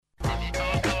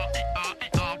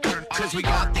'cause we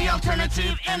got the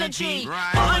alternative energy.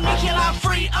 On nuclear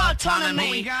free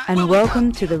autonomy. And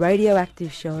welcome to the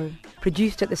Radioactive Show,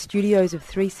 produced at the studios of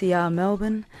 3CR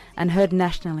Melbourne and heard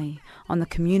nationally on the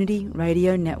Community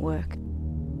Radio Network.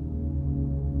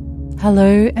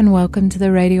 Hello and welcome to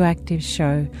the Radioactive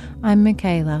Show. I'm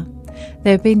Michaela.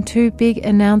 There have been two big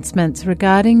announcements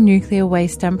regarding nuclear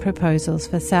waste dump proposals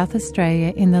for South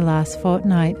Australia in the last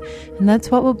fortnight, and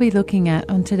that's what we'll be looking at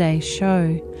on today's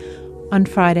show. On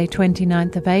Friday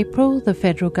 29th of April, the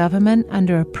federal government,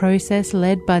 under a process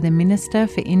led by the Minister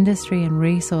for Industry and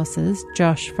Resources,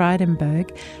 Josh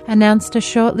Frydenberg, announced a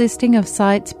shortlisting of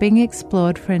sites being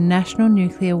explored for a national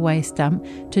nuclear waste dump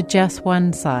to just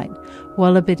one site,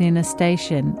 Wollabedina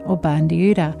Station, or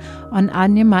Bandiuta, on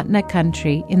Adnyamathanha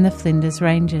country in the Flinders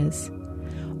Ranges.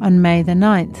 On May the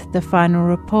 9th, the final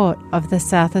report of the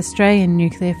South Australian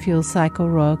Nuclear Fuel Cycle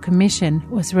Royal Commission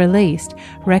was released,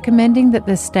 recommending that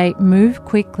the state move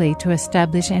quickly to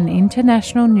establish an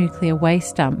international nuclear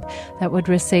waste dump that would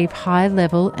receive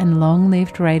high-level and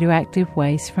long-lived radioactive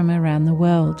waste from around the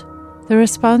world. The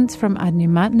response from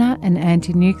Adnyamathanha and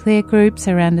anti-nuclear groups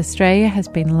around Australia has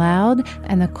been loud,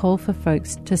 and the call for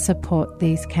folks to support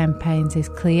these campaigns is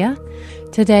clear.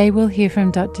 Today we'll hear from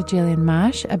Dr. Gillian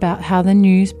Marsh about how the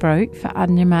news broke for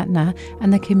Adnyamathanha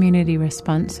and the community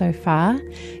response so far.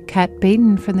 Kat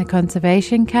Beaton from the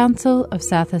Conservation Council of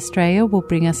South Australia will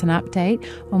bring us an update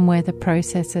on where the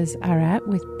processes are at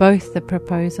with both the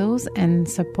proposals and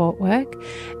support work.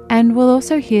 And we'll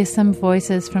also hear some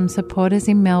voices from supporters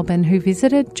in Melbourne who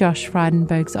visited Josh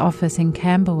Frydenberg's office in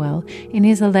Camberwell in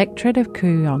his electorate of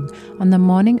Kooyong on the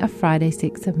morning of Friday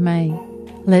 6th of May.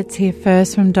 Let's hear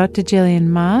first from Dr.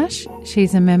 Gillian Marsh.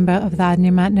 She's a member of the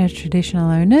Adnyamathanha Traditional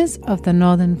Owners of the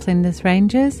Northern Flinders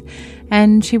Ranges,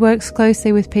 and she works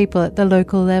closely with people at the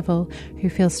local level who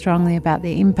feel strongly about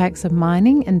the impacts of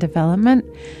mining and development.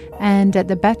 And at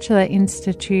the Batchelor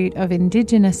Institute of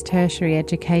Indigenous Tertiary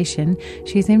Education,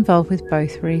 she's involved with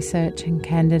both research and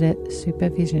candidate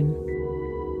supervision.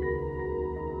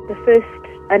 The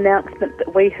first announcement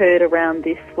that we heard around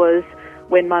this was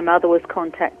when my mother was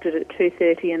contacted at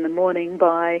 2:30 in the morning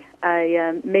by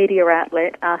a media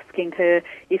outlet asking her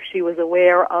if she was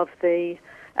aware of the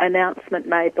announcement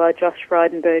made by Josh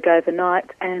Frydenberg overnight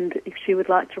and if she would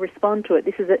like to respond to it.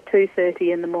 This is at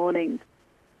 2:30 in the morning.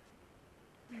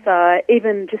 So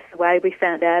even just the way we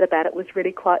found out about it was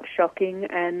really quite shocking,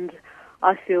 and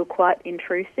I feel quite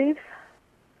intrusive.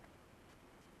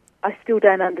 I still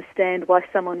don't understand why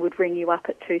someone would ring you up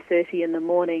at 2:30 in the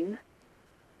morning,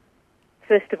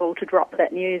 first of all, to drop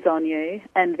that news on you,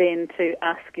 and then to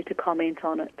ask you to comment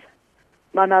on it.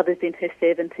 My mother's in her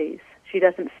 70s. She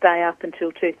doesn't stay up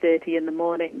until 2:30 in the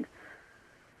morning.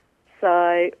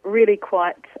 So really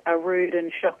quite a rude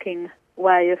and shocking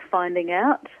way of finding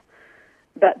out.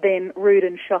 But then rude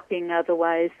and shocking are the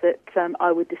ways that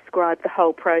I would describe the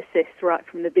whole process right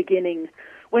from the beginning.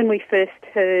 When we first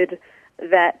heard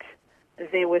that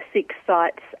there were 6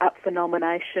 sites up for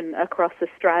nomination across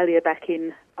Australia back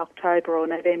in October or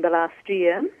November last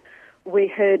year, we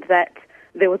heard that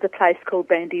there was a place called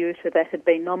Bandiuta that had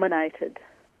been nominated,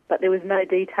 but there was no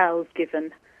details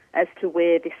given as to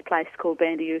where this place called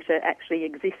Bandiuta actually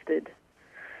existed.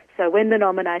 So when the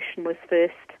nomination was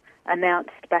first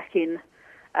announced back in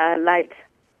late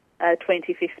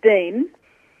 2015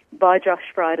 by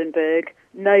Josh Frydenberg,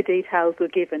 no details were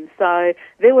given. So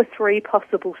there were 3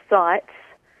 possible sites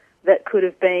that could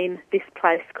have been this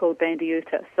place called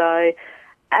Bandiuta. So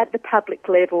at the public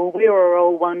level, we were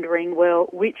all wondering, well,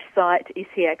 which site is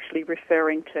he actually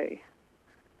referring to?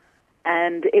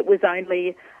 And it was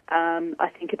only, I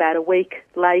think, about a week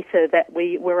later that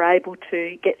we were able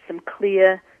to get some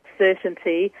clear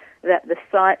certainty that the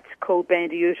site called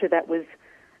Bandiuta that was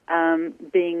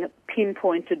being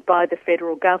pinpointed by the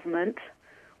federal government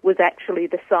was actually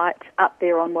the site up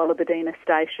there on Wollabedina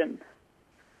Station.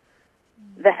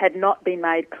 That had not been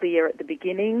made clear at the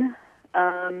beginning,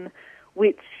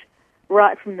 which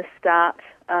right from the start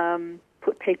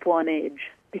put people on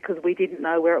edge because we didn't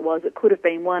know where it was. It could have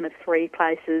been one of 3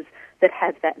 places that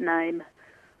had that name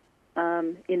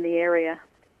in the area.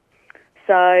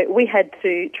 So we had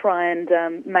to try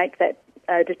and make that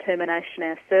determination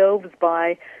ourselves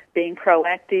by being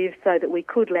proactive so that we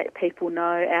could let people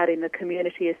know out in the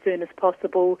community as soon as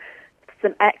possible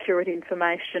some accurate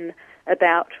information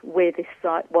about where this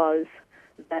site was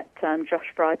that Josh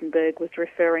Frydenberg was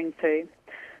referring to.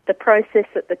 The process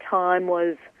at the time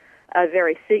was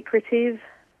very secretive.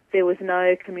 There was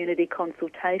no community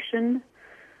consultation.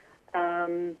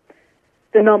 The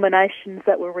nominations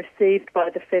that were received by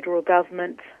the federal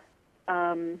government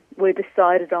were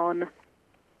decided on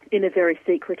in a very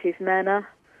secretive manner.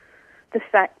 the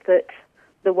fact that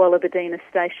the Wollabedina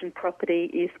station property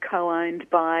is co-owned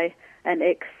by an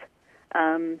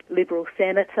ex-Liberal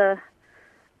senator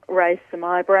raised some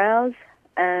eyebrows,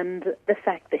 and the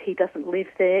fact that he doesn't live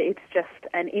there, it's just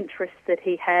an interest that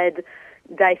he had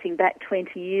dating back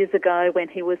 20 years ago when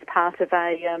he was part of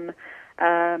a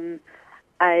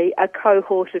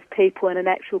cohort of people and an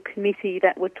actual committee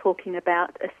that were talking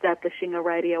about establishing a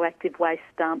radioactive waste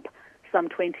dump some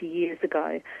 20 years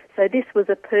ago. So this was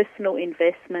a personal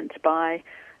investment by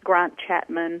Grant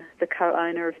Chapman, the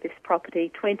co-owner of this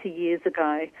property, 20 years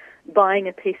ago, buying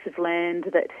a piece of land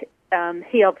that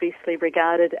he obviously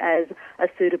regarded as a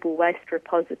suitable waste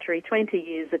repository 20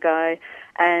 years ago,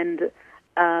 and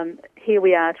here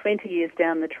we are 20 years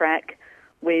down the track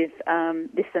with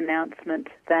this announcement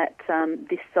that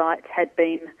this site had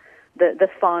been the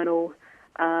final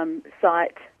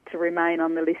site to remain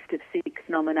on the list of 6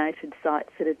 nominated sites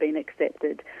that had been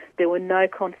accepted. There was no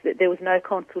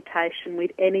consultation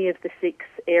with any of the 6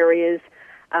 areas,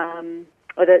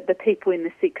 or the people in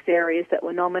the 6 areas that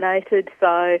were nominated.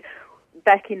 So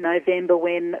back in November,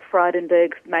 when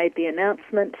Frydenberg made the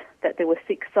announcement that there were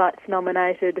 6 sites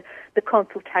nominated, the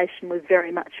consultation was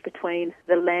very much between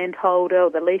the landholder or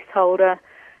the leaseholder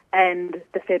and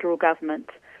the federal government.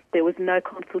 There was no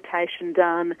consultation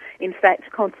done. In fact,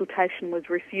 consultation was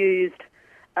refused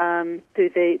to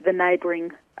the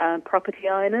neighbouring property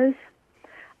owners.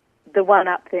 The one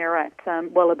up there at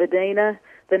Wollabedina,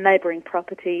 the neighbouring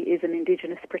property is an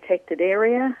Indigenous protected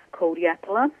area called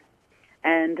Yapala,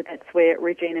 and that's where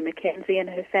Regina McKenzie and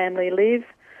her family live.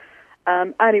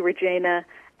 Only Regina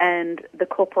and the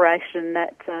corporation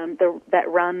that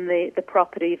run the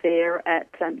property there at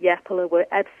Yapala were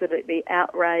absolutely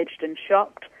outraged and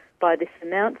shocked by this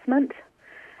announcement,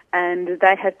 and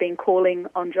they have been calling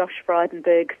on Josh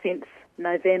Frydenberg since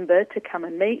November to come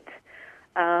and meet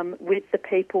with the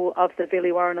people of the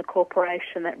Billy Warriner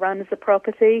Corporation that runs the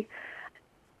property.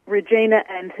 Regina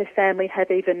and her family have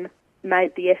even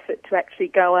made the effort to actually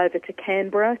go over to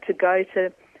Canberra, to go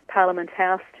to Parliament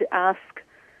House to ask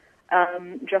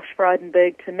Josh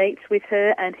Frydenberg to meet with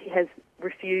her, and he has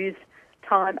refused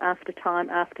time after time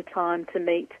after time to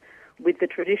meet with the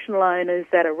traditional owners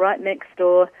that are right next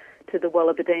door to the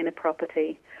Wollabedina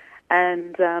property.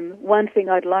 And one thing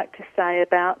I'd like to say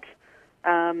about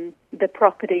the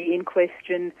property in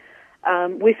question,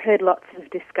 we've heard lots of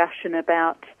discussion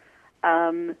about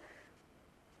the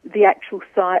actual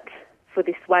site for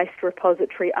this waste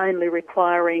repository only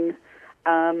requiring,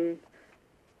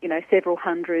 several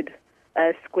hundred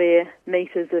square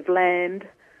metres of land.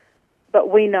 But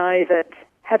we know that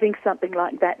having something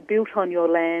like that built on your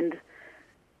land,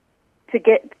 to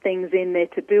get things in there,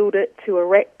 to build it, to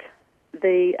erect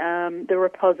the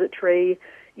repository,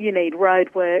 you need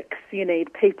roadworks, you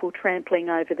need people trampling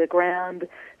over the ground.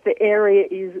 The area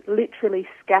is literally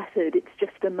scattered. It's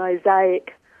just a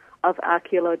mosaic of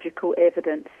archaeological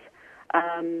evidence.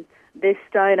 There's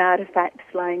stone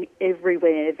artefacts laying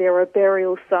everywhere. There are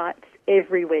burial sites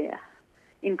everywhere,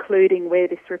 including where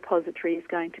this repository is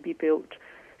going to be built.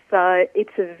 So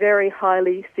it's a very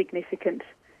highly significant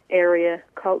area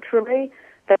culturally.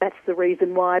 That's the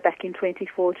reason why back in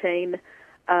 2014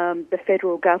 the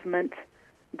federal government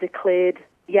declared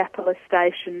Yapala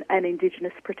Station an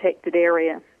Indigenous protected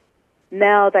area.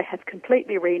 Now they have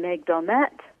completely reneged on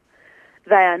that.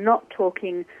 They are not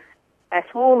talking at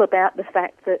all about the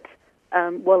fact that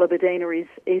Wollabedina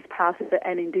is part of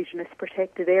an Indigenous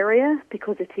protected area,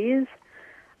 because it is.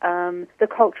 The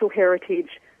cultural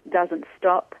heritage doesn't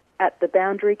stop at the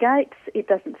boundary gates, it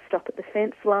doesn't stop at the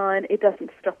fence line, it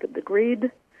doesn't stop at the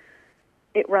grid.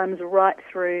 It runs right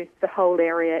through the whole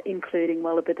area, including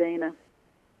Wollabedina.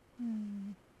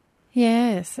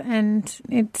 Yes, and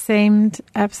it seemed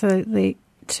absolutely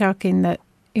shocking that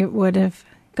it would have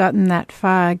gotten that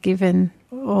far, given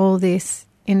all this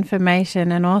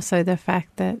information, and also the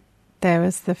fact that there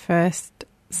was the first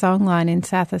songline in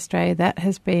South Australia that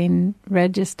has been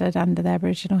registered under the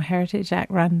Aboriginal Heritage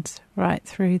Act, runs right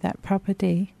through that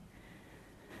property.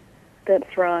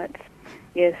 That's right.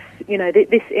 Yes,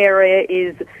 this area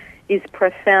is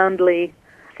profoundly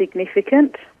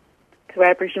significant to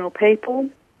Aboriginal people.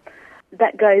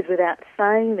 That goes without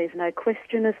saying, there's no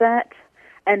question of that.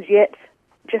 And yet,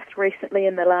 just recently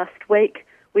in the last week,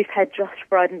 we've had Josh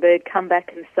Frydenberg come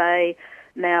back and say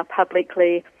now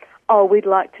publicly, we'd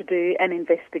like to do an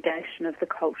investigation of the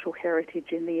cultural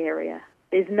heritage in the area.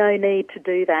 There's no need to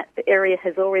do that. The area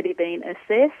has already been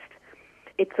assessed.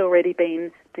 It's already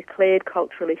been declared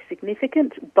culturally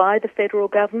significant by the federal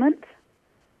government.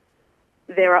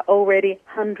 There are already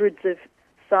hundreds of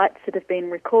sites that have been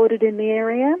recorded in the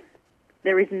area.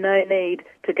 There is no need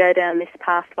to go down this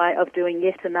pathway of doing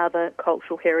yet another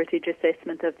cultural heritage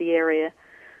assessment of the area.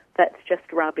 That's just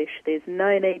rubbish. There's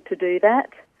no need to do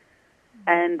that.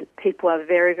 And people are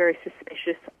very, very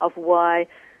suspicious of why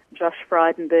Josh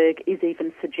Frydenberg is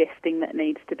even suggesting that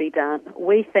needs to be done.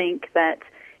 We think that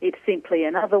it's simply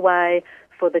another way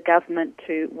for the government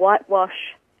to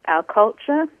whitewash our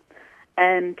culture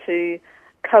and to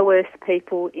coerce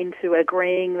people into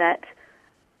agreeing that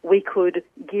we could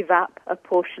give up a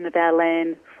portion of our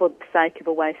land for the sake of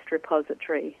a waste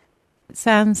repository. It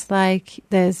sounds like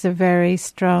there's a very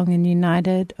strong and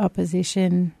united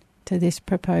opposition to this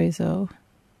proposal.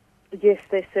 Yes,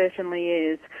 there certainly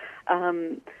is.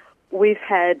 We've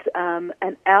had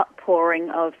an outpouring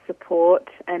of support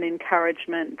and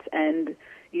encouragement and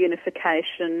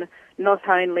unification, not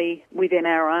only within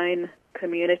our own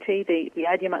community, the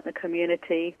Adyamatna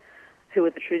community, who are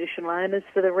the traditional owners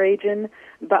for the region,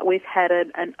 but we've had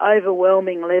an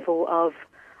overwhelming level of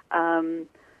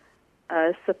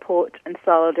support and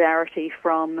solidarity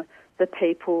from the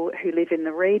people who live in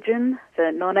the region,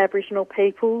 the non-Aboriginal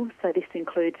people. So this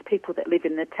includes people that live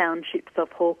in the townships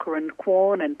of Hawker and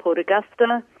Quorn and Port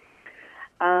Augusta,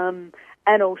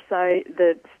 and also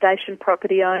the station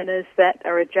property owners that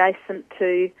are adjacent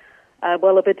to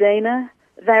Wallabadina.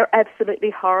 They're absolutely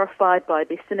horrified by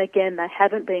this, and again, they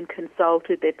haven't been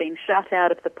consulted, they've been shut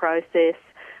out of the process,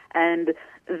 and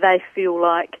they feel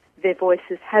like their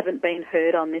voices haven't been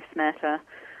heard on this matter.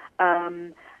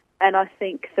 And I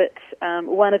think that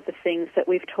one of the things that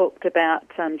we've talked about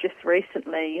just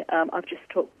recently, I've just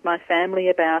talked to my family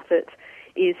about it,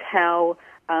 is how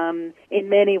in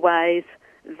many ways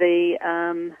the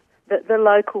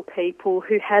local people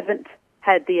who haven't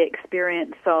had the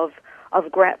experience of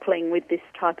grappling with this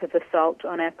type of assault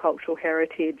on our cultural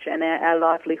heritage and our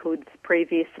livelihoods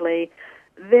previously,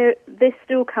 they're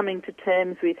still coming to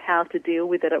terms with how to deal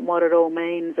with it and what it all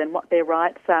means and what their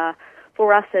rights are.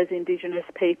 For us as Indigenous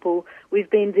people, we've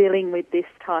been dealing with this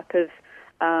type of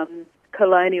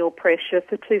colonial pressure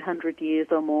for 200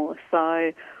 years or more.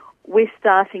 So we're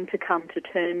starting to come to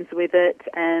terms with it,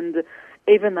 and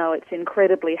even though it's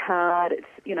incredibly hard, it's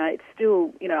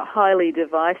still highly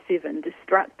divisive and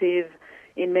destructive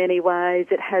in many ways.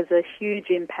 It has a huge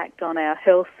impact on our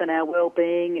health and our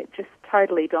well-being. It just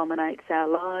totally dominates our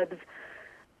lives.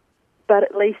 But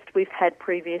at least we've had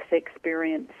previous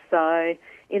experience. So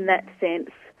in that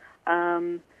sense,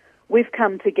 we've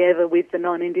come together with the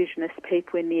non-Indigenous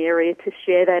people in the area to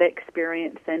share that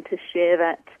experience and to share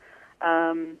that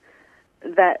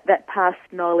past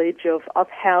knowledge of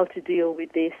how to deal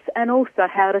with this, and also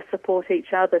how to support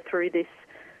each other through this,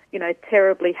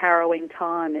 terribly harrowing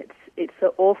time. It's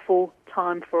an awful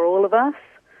time for all of us.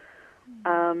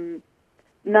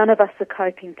 None of us are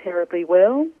coping terribly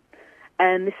well,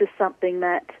 and this is something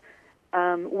that,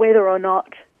 whether or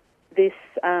not this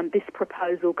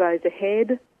proposal goes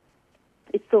ahead,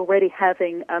 it's already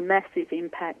having a massive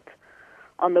impact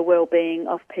on the well-being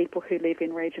of people who live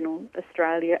in regional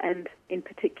Australia, and in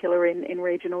particular in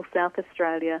regional South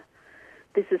Australia.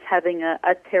 This is having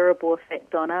a terrible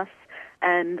effect on us,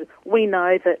 and we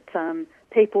know that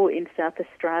people in South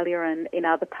Australia and in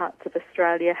other parts of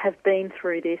Australia have been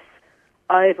through this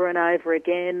over and over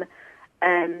again,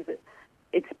 and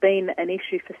it's been an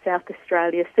issue for South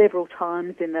Australia several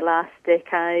times in the last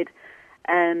decade,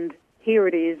 and here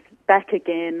it is back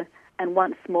again, and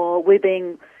once more we're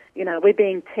being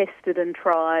tested and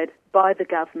tried by the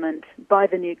government, by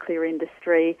the nuclear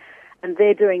industry, and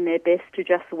they're doing their best to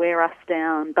just wear us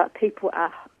down. But people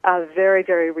are very,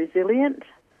 very resilient.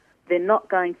 They're not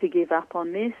going to give up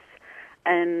on this,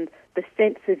 and the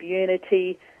sense of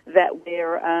unity that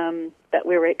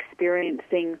we're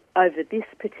experiencing over this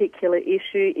particular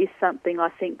issue is something I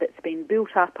think that's been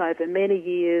built up over many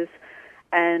years,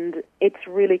 and it's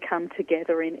really come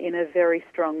together in a very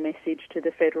strong message to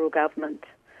the federal government.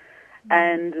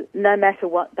 And no matter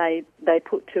what they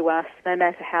put to us, no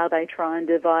matter how they try and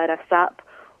divide us up,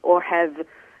 or have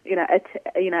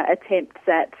attempts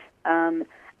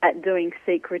at doing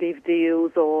secretive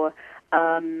deals, or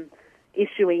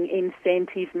issuing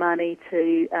incentive money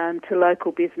to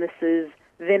local businesses,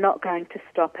 they're not going to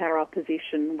stop our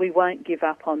opposition. We won't give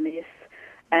up on this.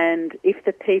 And if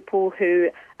the people who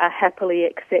are happily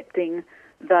accepting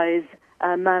those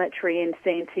monetary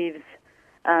incentives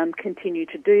continue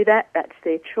to do that, that's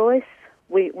their choice.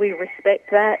 We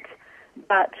respect that,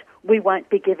 but we won't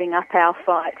be giving up our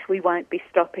fight. We won't be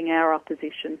stopping our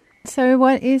opposition. So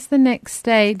what is the next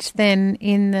stage then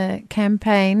in the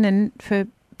campaign, and for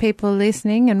people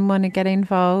listening and want to get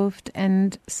involved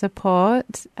and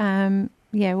support,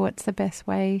 what's the best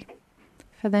way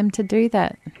for them to do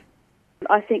that?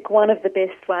 I think one of the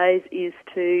best ways is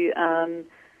to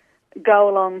go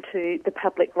along to the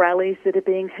public rallies that are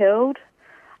being held,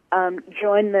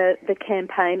 join the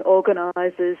campaign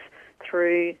organisers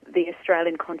through the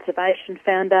Australian Conservation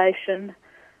Foundation,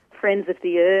 Friends of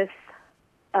the Earth,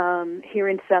 here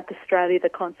in South Australia, the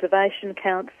Conservation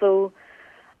Council.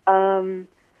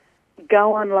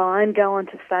 Go online, go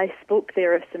onto Facebook.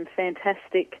 There are some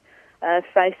fantastic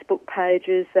Facebook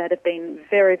pages that have been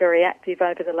very, very active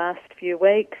over the last few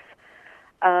weeks.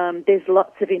 There's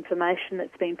lots of information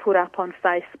that's been put up on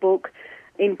Facebook,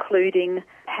 including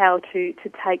how to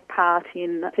take part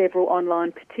in several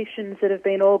online petitions that have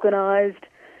been organised.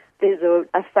 There's a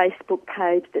Facebook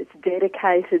page that's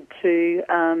dedicated to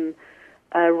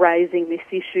raising this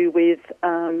issue with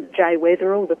Jay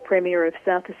Weatherill, the Premier of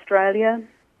South Australia.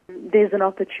 There's an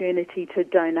opportunity to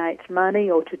donate money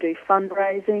or to do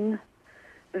fundraising.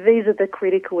 These are the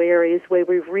critical areas where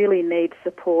we really need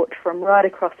support from right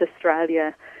across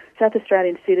Australia. South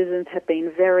Australian citizens have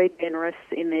been very generous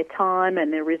in their time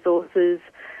and their resources,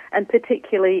 and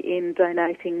particularly in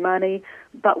donating money,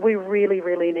 but we really,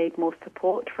 really need more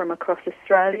support from across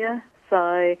Australia.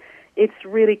 So it's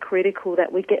really critical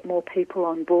that we get more people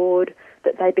on board,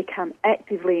 that they become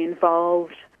actively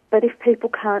involved. But if people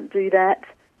can't do that,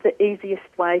 the easiest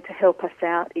way to help us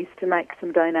out is to make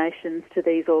some donations to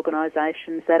these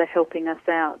organisations that are helping us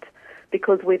out,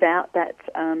 because without that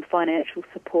financial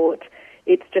support,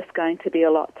 it's just going to be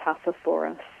a lot tougher for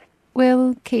us.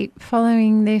 We'll keep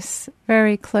following this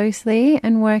very closely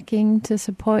and working to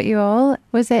support you all.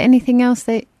 Was there anything else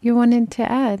that you wanted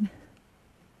to add?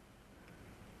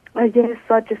 Yes,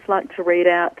 I'd just like to read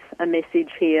out a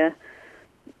message here.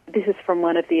 This is from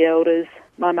one of the elders,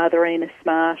 my mother, Enos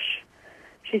Marsh.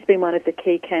 She's been one of the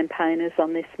key campaigners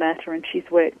on this matter, and she's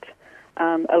worked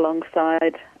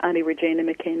alongside Aunty Regina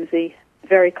McKenzie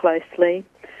very closely,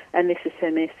 and this is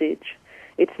her message.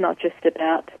 It's not just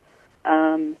about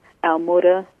our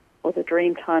Muda or the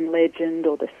Dreamtime legend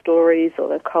or the stories or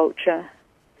the culture.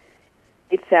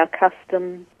 It's our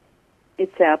custom,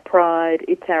 it's our pride,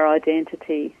 it's our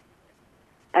identity,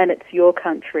 and it's your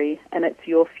country and it's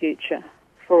your future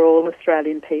for all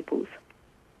Australian peoples.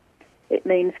 It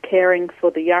means caring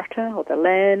for the yurta or the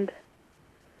land,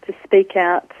 to speak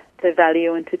out, to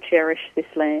value and to cherish this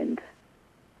land.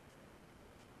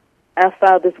 Our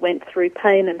fathers went through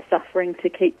pain and suffering to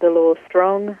keep the law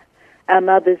strong. Our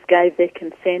mothers gave their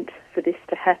consent for this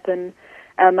to happen.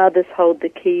 Our mothers hold the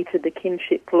key to the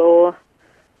kinship law,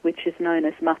 which is known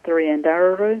as Mathari and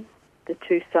Araru, the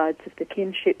two sides of the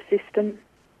kinship system.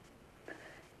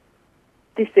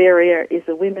 This area is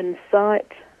a women's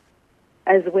site.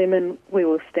 As women, we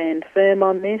will stand firm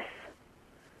on this.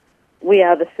 We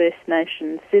are the First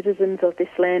Nations citizens of this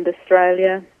land,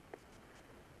 Australia.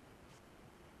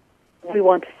 We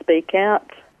want to speak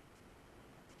out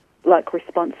like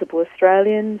responsible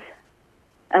Australians,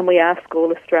 and we ask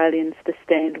all Australians to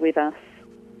stand with us.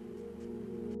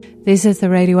 This is the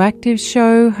Radioactive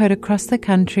Show, heard across the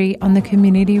country on the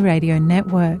Community Radio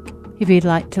Network. If you'd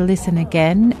like to listen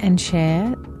again and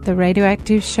share, the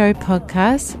Radioactive Show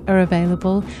podcasts are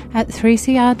available at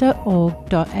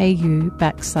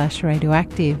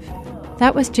 3cr.org.au/radioactive.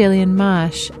 That was Gillian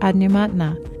Marsh,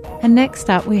 Adnyamatna. And next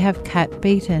up we have Kat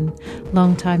Beaton,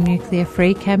 long-time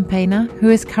nuclear-free campaigner who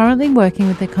is currently working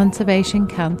with the Conservation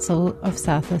Council of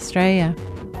South Australia.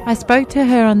 I spoke to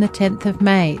her on the 10th of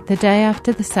May, the day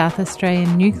after the South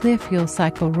Australian Nuclear Fuel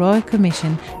Cycle Royal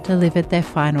Commission delivered their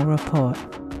final report.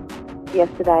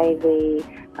 Yesterday, the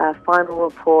final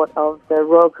report of the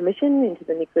Royal Commission into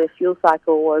the nuclear fuel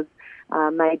cycle was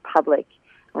made public,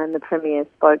 and the Premier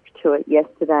spoke to it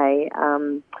yesterday.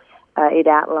 It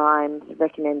outlined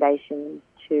recommendations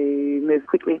to move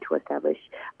quickly to establish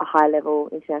a high-level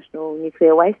international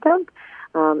nuclear waste dump.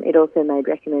 It also made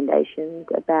recommendations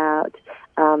about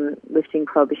lifting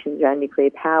prohibitions around nuclear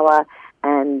power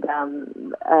and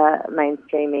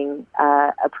mainstreaming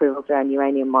approvals around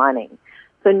uranium mining.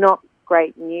 So not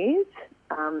great news,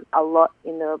 a lot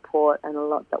in the report and a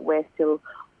lot that we're still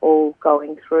all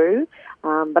going through.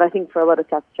 But I think for a lot of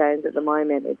South Australians at the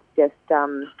moment, it's just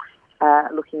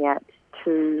looking at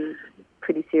two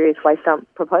pretty serious waste dump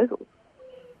proposals.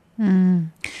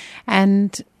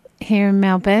 And here in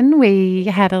Melbourne, we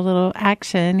had a little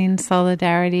action in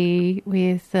solidarity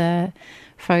with the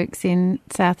folks in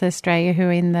South Australia who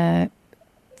are in the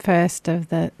first of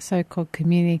the so-called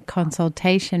community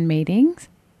consultation meetings.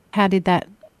 How did that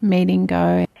meeting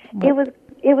go?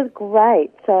 It was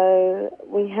great. So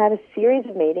we had a series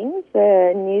of meetings.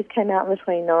 The news came out on the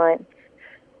 29th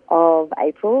of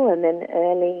April, and then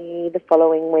early the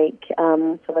following week,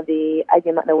 some of the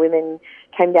Adnyamathanha women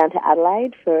came down to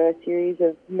Adelaide for a series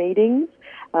of meetings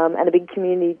and a big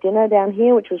community dinner down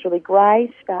here, which was really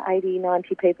great. About 80,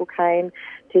 90 people came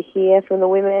to hear from the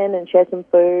women and share some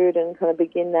food and kind of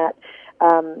begin that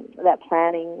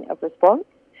planning of response.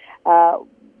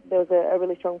 There was a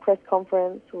really strong press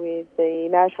conference with the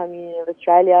Maritime Union of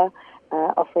Australia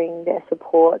offering their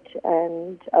support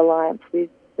and alliance with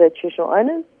the traditional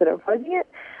owners that are opposing it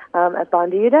at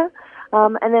Bandiuda.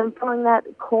 And then following that,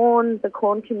 the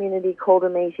Corn community called a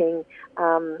meeting.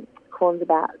 Corn's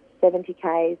about 70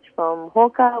 k's from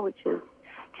Hawker, which is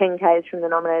 10 k's from the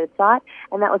nominated site,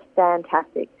 and that was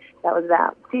fantastic. That was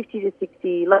about 50 to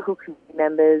 60 local community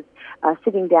members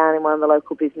sitting down in one of the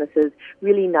local businesses,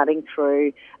 really nutting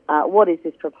through what is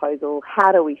this proposal,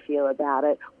 how do we feel about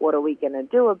it, what are we going to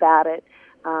do about it,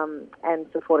 and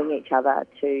supporting each other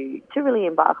to really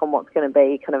embark on what's going to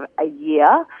be kind of a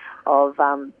year of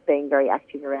being very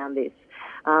active around this.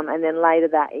 And then later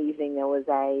that evening there was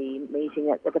a meeting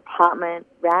that the department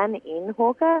ran in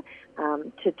Hawker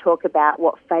to talk about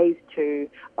what phase 2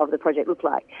 of the project looked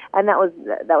like. And that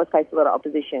was faced a lot of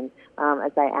opposition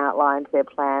as they outlined their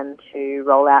plan to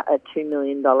roll out a $2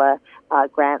 million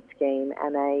grant scheme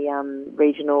and a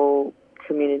regional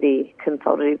community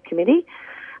consultative committee.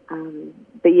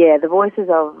 But yeah, the voices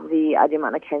of the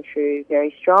Adnyamathanha came through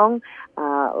very strong,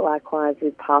 likewise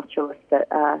with pastoralists that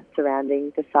are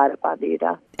surrounding the site at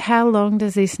Bandiuda. How long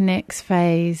does this next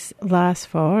phase last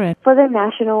for? For the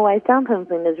National Waste Dump and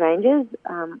Flinders Ranges,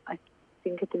 I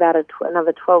think it's about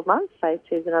another 12 months. Phase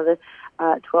 2 is another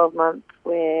 12 months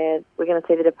where we're going to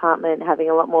see the department having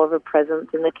a lot more of a presence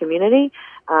in the community,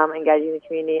 engaging the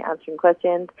community, answering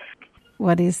questions.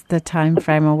 What is the time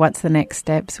frame, or what's the next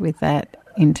steps with that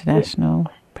international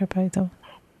proposal?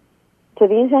 So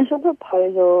the international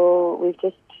proposal,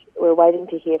 we're waiting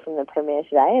to hear from the Premier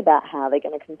today about how they're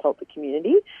going to consult the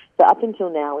community. So up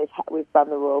until now, we've run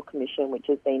the Royal Commission, which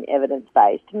has been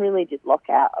evidence-based and really did lock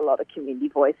out a lot of community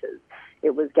voices.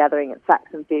 It was gathering at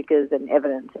facts and figures and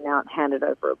evidence, and now it's handed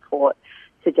over a report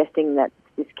suggesting that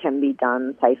this can be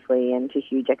done safely and to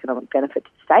huge economic benefit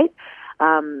to the state.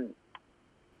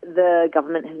 The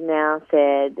government has now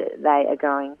said they are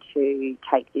going to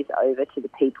take this over to the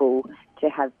people to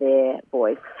have their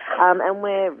voice. And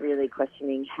we're really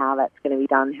questioning how that's going to be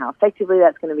done, how effectively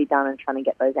that's going to be done, and trying to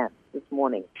get those answers this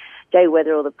morning. Jay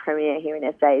Weatherill, the Premier here in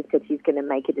SA, has said he's going to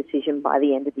make a decision by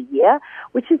the end of the year,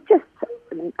 which is just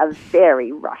a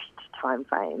very rushed time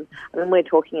frame. I mean, we're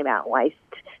talking about waste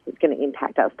that's going to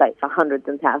impact our state for hundreds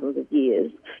and thousands of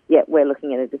years, yet we're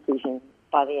looking at a decision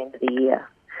by the end of the year.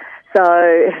 So,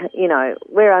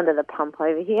 we're under the pump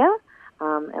over here,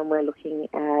 and we're looking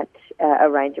at a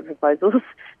range of proposals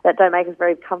that don't make us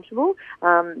very comfortable.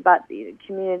 But the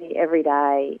community every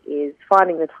day is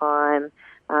finding the time,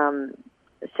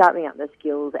 sharpening up their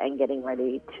skills and getting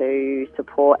ready to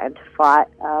support and to fight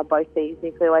both these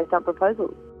nuclear waste dump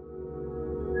proposals.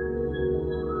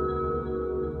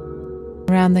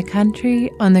 Around the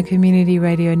country on the Community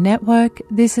Radio Network,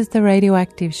 this is The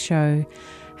Radioactive Show.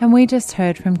 And we just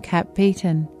heard from Kat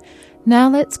Beaton. Now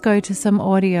let's go to some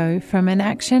audio from an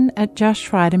action at Josh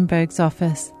Frydenberg's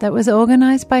office that was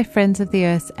organised by Friends of the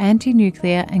Earth's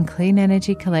Anti-Nuclear and Clean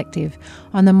Energy Collective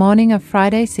on the morning of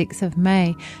Friday 6th of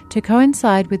May to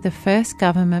coincide with the first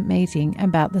government meeting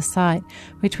about the site,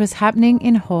 which was happening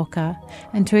in Hawker,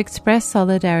 and to express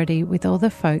solidarity with all the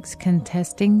folks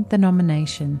contesting the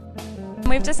nomination.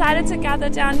 We've decided to gather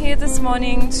down here this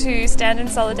morning to stand in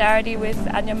solidarity with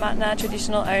Adnyamathanha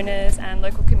traditional owners and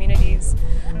local communities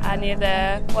near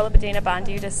the Wollabedina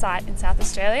Bandiuda site in South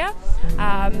Australia.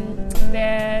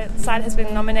 Their site has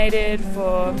been nominated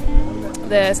for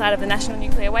the site of the National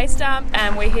Nuclear Waste Dump,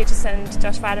 and we're here to send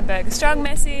Josh Frydenberg a strong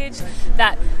message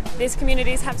that these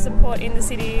communities have support in the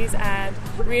cities and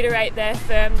reiterate their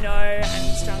firm no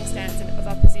and strong stance of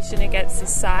opposition against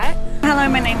this site. Hello,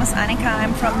 my name is Annika.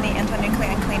 I'm from the Anti-Nuclear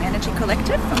and Clean Energy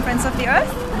Collective from Friends of the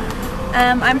Earth.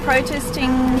 I'm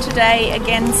protesting today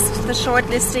against the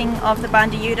shortlisting of the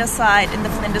Bandiuda site in the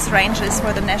Flinders Ranges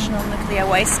for the National Nuclear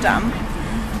Waste Dump.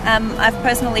 I've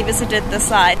personally visited the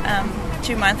site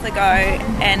 2 months ago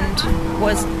and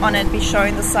was honoured to be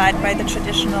shown the site by the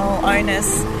traditional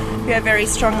owners who are very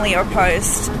strongly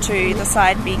opposed to the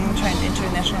site being turned into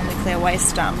a National Nuclear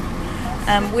Waste Dump.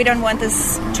 We don't want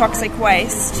this toxic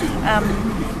waste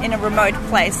in a remote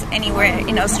place anywhere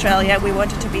in Australia. We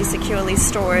want it to be securely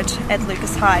stored at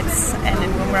Lucas Heights and in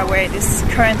Woomera, where it is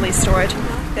currently stored.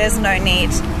 There's no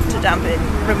need to dump it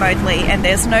remotely, and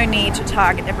there's no need to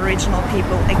target Aboriginal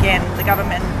people again. The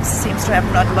government seems to have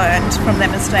not learned from their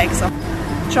mistakes of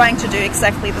trying to do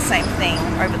exactly the same thing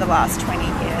over the last 20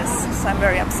 years. So I'm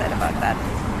very upset about that.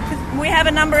 We have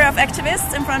a number of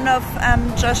activists in front of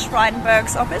Josh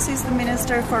Frydenberg's office, who's the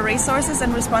Minister for Resources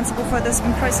and responsible for this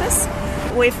process.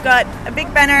 We've got a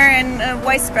big banner and a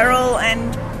waste barrel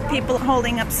and people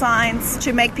holding up signs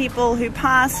to make people who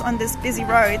pass on this busy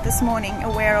road this morning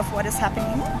aware of what is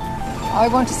happening. I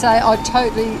want to say I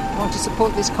totally want to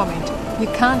support this comment. You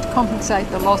can't compensate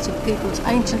the loss of people's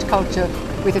ancient culture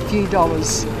with a few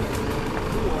dollars.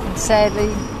 And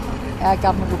sadly, our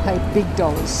government will pay big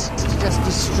dollars to just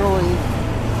destroy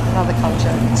another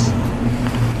culture. It's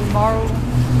immoral,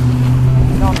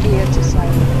 and I'm here to say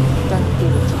don't do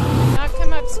it. I've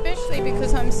come up especially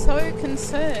because I'm so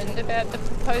concerned about the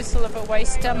proposal of a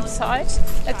waste dump site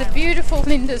at the beautiful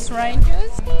Flinders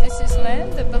Ranges. This is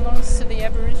land that belongs to the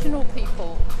Aboriginal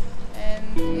people,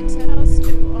 and it's ours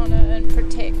to honour and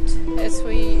protect as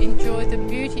we enjoy the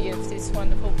beauty of this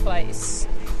wonderful place.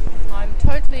 I'm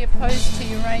totally opposed to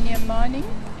uranium mining,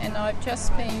 and I've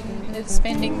just been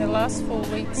spending the last 4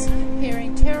 weeks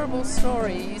hearing terrible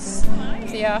stories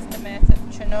of the aftermath of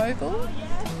Chernobyl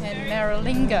and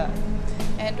Maralinga,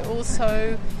 and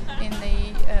also in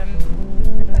the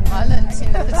islands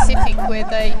in the Pacific where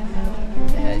they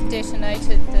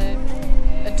detonated the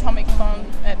atomic bomb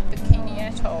at Bikini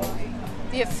Atoll.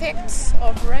 The effects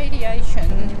of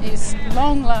radiation is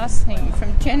long-lasting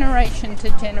from generation to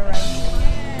generation,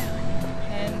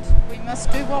 and we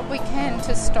must do what we can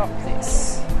to stop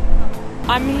this.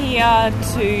 I'm here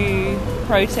to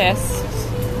protest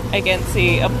against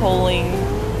the appalling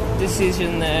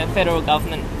decision the federal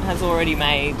government has already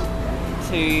made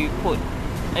to put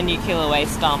a nuclear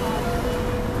waste dump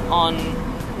on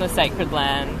the sacred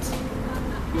land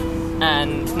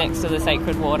and next to the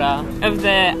sacred water of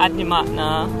the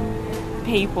Adnyamathanha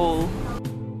people.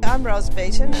 I'm Ros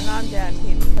Beaton, and I'm down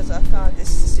here because I find this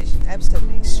decision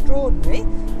absolutely extraordinary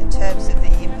in terms of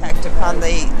the impact upon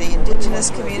the Indigenous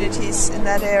communities in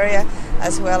that area,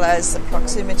 as well as the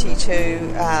proximity to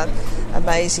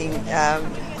amazing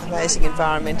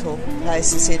environmental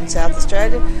places in South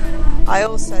Australia. I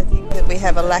also think that we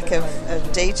have a lack of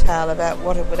detail about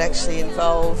what it would actually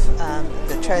involve,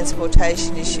 the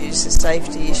transportation issues, the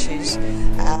safety issues,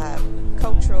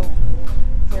 cultural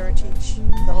heritage,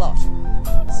 the lot.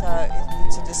 So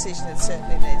it's a decision that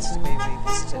certainly needs to be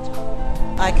revisited.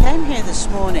 I came here this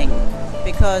morning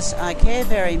because I care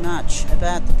very much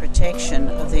about the protection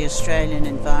of the Australian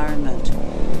environment.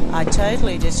 I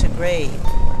totally disagree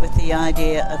with the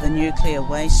idea of a nuclear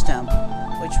waste dump,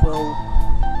 which will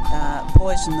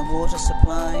poison the water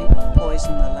supply,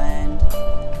 poison the land,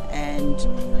 and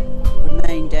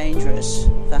remain dangerous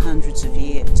for hundreds of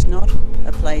years. It's not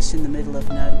a place in the middle of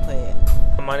nowhere.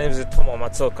 My name is Tomo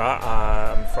Matsuoka.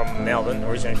 I'm from Melbourne,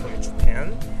 originally from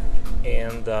Japan,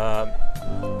 and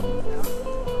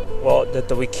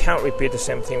we can't repeat the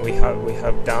same thing we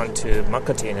have done to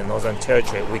Makati in the Northern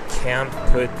Territory. We can't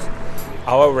put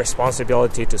our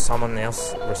responsibility to someone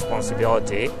else's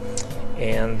responsibility,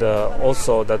 and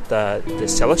also that the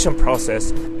selection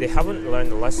process, they haven't learned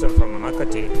the lesson from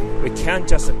Makati. We can't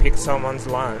just pick someone's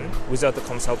land without the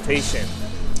consultation.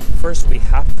 First, we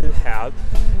have to have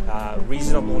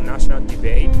reasonable national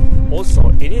debate. Also,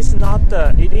 it is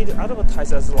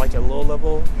advertised as like a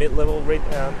low-level, mid-level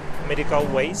medical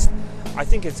waste. I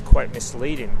think it's quite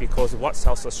misleading, because what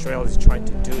South Australia is trying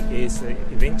to do is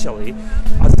eventually,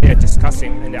 as they are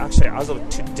discussing, and actually as of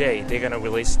today, they're going to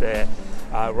release the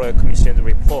Royal Commission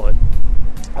report.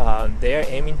 They are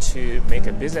aiming to make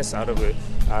a business out of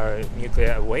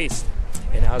nuclear waste.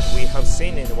 And as we have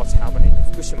seen in what's happening in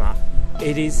Fukushima,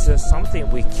 it is something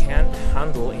we can't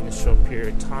handle in a short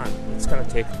period of time. It's going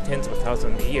to take tens of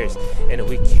thousands of years, and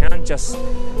we can't just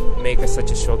make such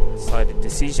a short-sighted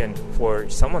decision for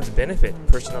someone's benefit,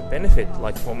 personal benefit,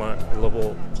 like former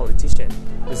global politician.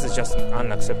 This is just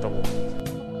unacceptable.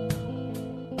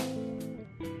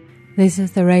 This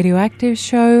is the Radioactive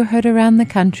Show, heard around the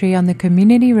country on the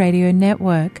Community Radio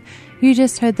Network. You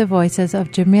just heard the voices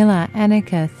of Jamila,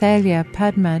 Annika, Thalia,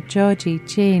 Padma, Georgie,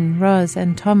 Jean, Ros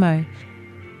and Tomo.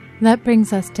 That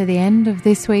brings us to the end of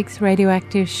this week's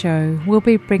Radioactive Show. We'll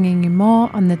be bringing you more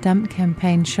on the dump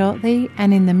campaign shortly,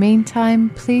 and in the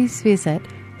meantime, please visit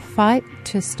Fight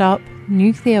to Stop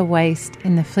Nuclear Waste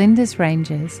in the Flinders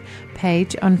Ranges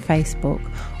page on Facebook,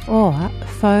 or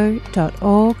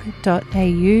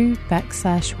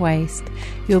fo.org.au/waste.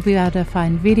 You'll be able to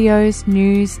find videos,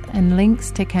 news and links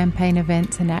to campaign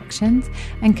events and actions,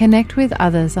 and connect with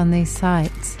others on these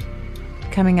sites.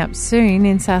 Coming up soon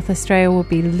in South Australia will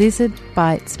be Lizard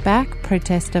Bites Back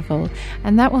Protestival,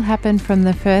 and that will happen from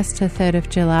the 1st to 3rd of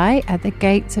July at the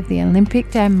gates of the Olympic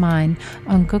Dam mine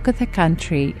on Gukutha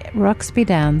Country, Roxby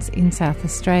Downs in South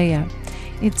Australia.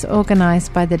 It's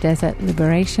organised by the Desert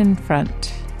Liberation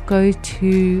Front. Go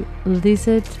to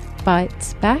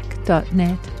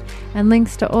lizardbitesback.net, and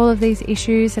links to all of these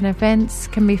issues and events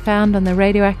can be found on the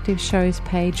Radioactive Shows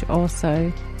page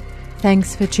also.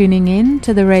 Thanks for tuning in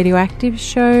to the Radioactive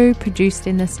Show, produced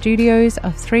in the studios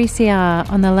of 3CR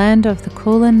on the land of the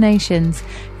Kulin Nations,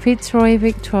 Fitzroy,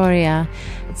 Victoria.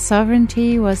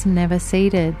 Sovereignty was never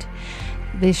ceded.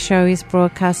 This show is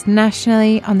broadcast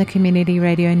nationally on the Community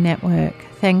Radio Network.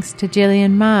 Thanks to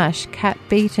Gillian Marsh, Kat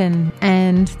Beaton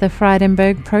and the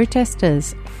Frydenberg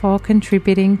protesters for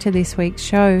contributing to this week's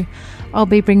show. I'll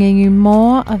be bringing you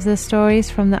more of the stories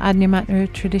from the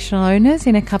Adnyamathanha traditional owners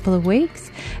in a couple of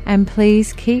weeks, and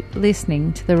please keep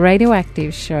listening to the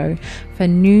Radioactive Show for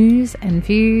news and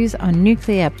views on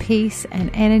nuclear peace and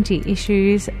energy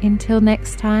issues. Until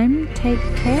next time, take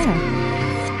care.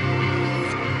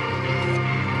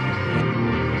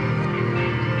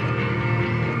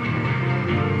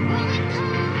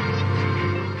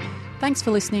 Thanks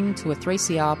for listening to a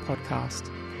 3CR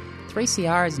podcast.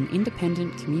 3CR is an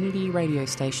independent community radio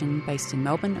station based in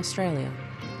Melbourne, Australia.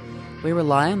 We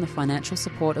rely on the financial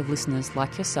support of listeners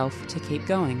like yourself to keep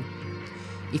going.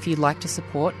 If you'd like to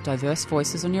support diverse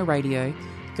voices on your radio,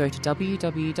 go to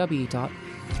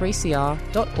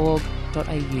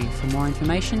www.3cr.org.au for more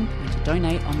information and to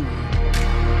donate online.